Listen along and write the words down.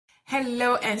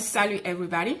Hello and salute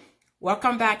everybody.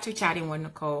 Welcome back to Chatting with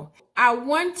Nicole. I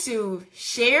want to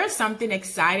share something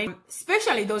exciting,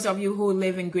 especially those of you who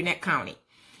live in Gwinnett County.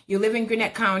 You live in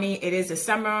Gwinnett County, it is the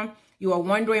summer. You are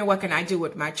wondering, what can I do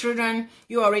with my children?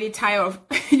 You're already tired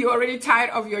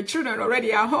of your children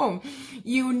already at home.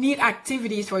 You need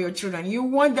activities for your children. You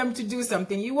want them to do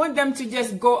something. You want them to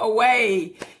just go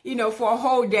away, for a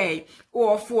whole day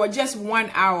or for just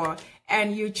 1 hour.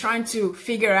 And you're trying to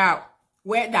figure out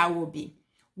where that will be,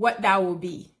 what that will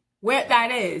be, where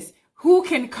that is, who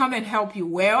can come and help you.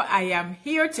 Well, I am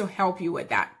here to help you with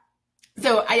that.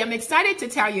 So I am excited to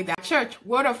tell you that Church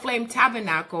Word of Flame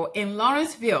Tabernacle in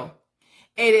Lawrenceville,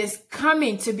 it is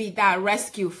coming to be that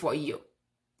rescue for you.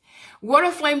 Word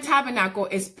of Flame Tabernacle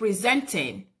is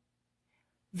presenting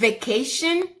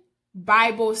Vacation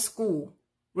Bible School,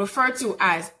 referred to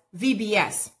as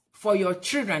VBS, for your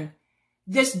children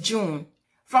this June,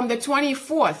 from the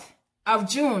 24th of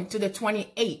June to the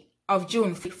 28th of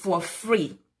June for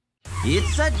free.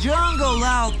 It's a jungle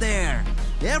out there.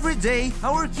 Every day,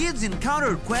 our kids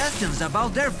encounter questions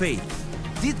about their faith.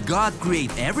 Did God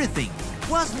create everything?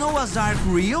 Was Noah's Ark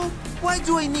real? Why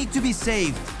do I need to be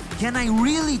saved? Can I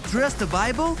really trust the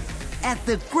Bible? At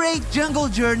the Great Jungle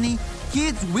Journey,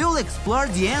 kids will explore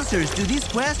the answers to these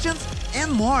questions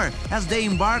and more as they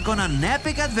embark on an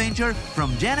epic adventure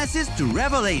from Genesis to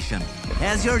Revelation.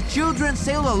 As your children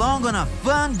sail along on a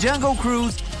fun jungle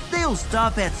cruise, they'll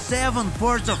stop at 7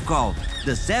 ports of call,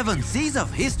 the 7 seas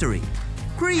of history: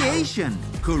 creation,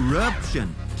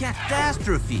 corruption,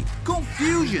 catastrophe,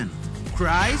 confusion,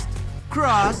 Christ,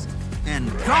 cross, and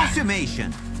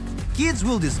consummation. Kids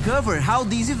will discover how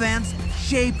these events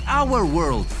shape our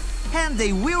world, and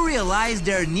they will realize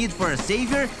their need for a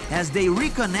savior as they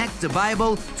reconnect the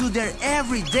Bible to their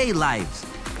everyday lives.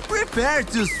 Prepare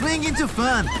to swing into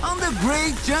fun on the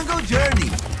Great Jungle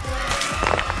Journey.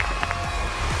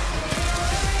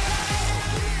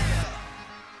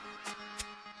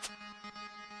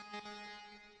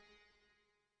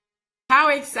 How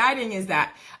exciting is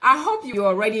that? I hope you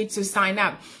are ready to sign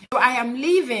up. So I am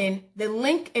leaving the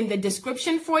link in the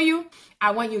description for you.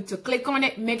 I want you to click on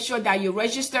it. Make sure that you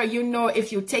register.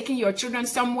 If you're taking your children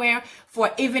somewhere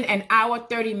for even an hour,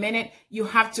 30 minutes, you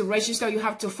have to register. You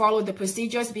have to follow the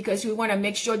procedures because we want to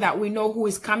make sure that we know who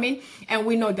is coming and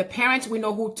we know the parents, we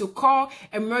know who to call,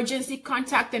 emergency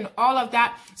contact and all of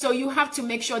that. So you have to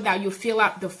make sure that you fill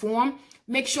out the form.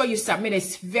 Make sure you submit it.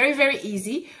 It's very, very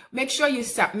easy. Make sure you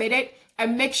submit it.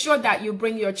 And make sure that you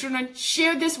bring your children,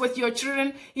 share this with your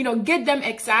children, get them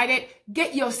excited,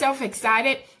 get yourself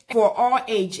excited for all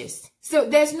ages. So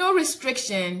there's no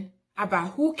restriction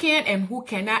about who can and who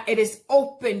cannot. It is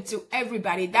open to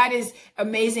everybody. That is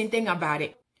amazing thing about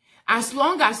it. As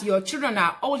long as your children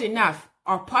are old enough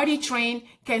or potty trained,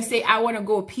 can say, I want to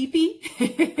go pee-pee,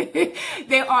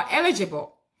 they are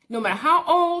eligible. No matter how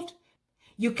old,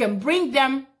 you can bring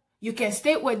them, you can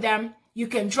stay with them, you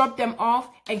can drop them off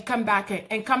and come back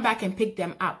and pick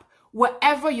them up.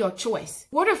 Whatever your choice.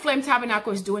 Word of Flame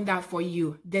Tabernacle is doing that for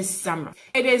you this summer.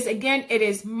 It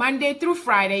is Monday through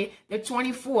Friday, the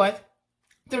 24th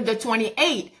through the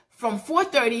 28th, from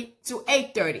 4:30 to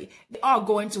 8:30. They are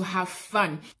going to have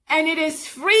fun. And it is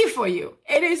free for you.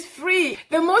 It is free.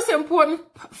 The most important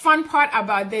fun part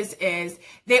about this is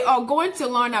they are going to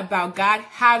learn about God,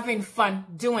 having fun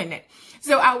doing it.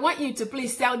 So I want you to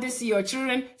please tell this to your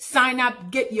children, sign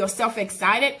up, get yourself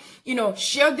excited,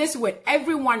 share this with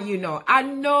everyone you know. I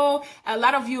know a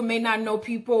lot of you may not know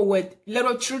people with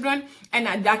little children.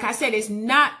 And like I said, it's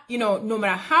not, no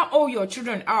matter how old your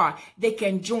children are, they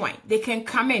can join, they can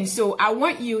come in. So I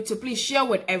want you to please share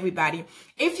with everybody.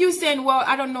 If you're saying, well,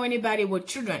 I don't know anybody with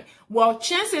children, well,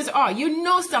 chances are you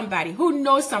know somebody who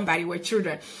knows somebody with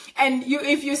children. And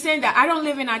if you're saying that I don't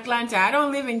live in Atlanta, I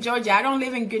don't live in Georgia, I don't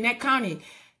live in Gwinnett County,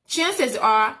 chances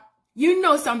are you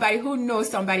know somebody who knows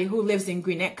somebody who lives in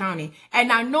Gwinnett County.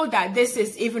 And I know that this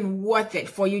is even worth it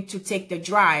for you to take the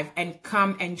drive and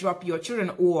come and drop your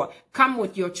children or come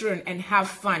with your children and have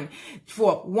fun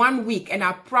for 1 week. And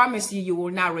I promise you, you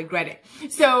will not regret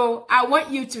it. So I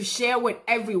want you to share with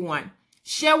everyone.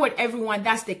 Share with everyone.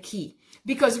 That's the key.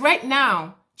 Because right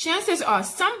now, chances are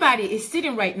somebody is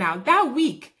sitting right now, that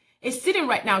week is sitting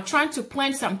right now trying to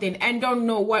plan something and don't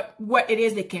know what it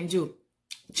is they can do.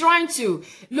 Trying to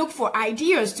look for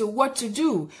ideas to what to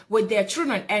do with their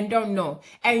children and don't know.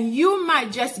 And you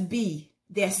might just be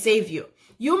their savior.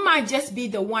 You might just be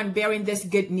the one bearing this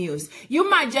good news. You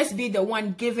might just be the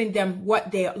one giving them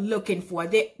what they're looking for,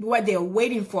 what they're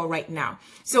waiting for right now.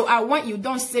 So I want you,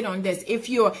 don't sit on this.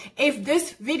 If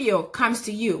this video comes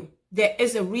to you, there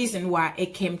is a reason why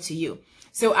it came to you.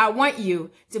 So I want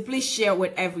you to please share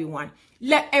with everyone.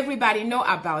 Let everybody know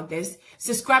about this.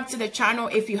 Subscribe to the channel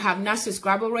if you have not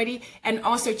subscribed already, and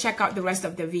also check out the rest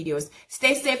of the videos.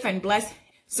 Stay safe and blessed.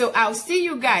 So I'll see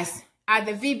you guys at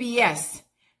the VBS,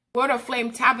 Word of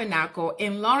Flame Tabernacle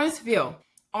in Lawrenceville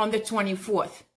on the 24th.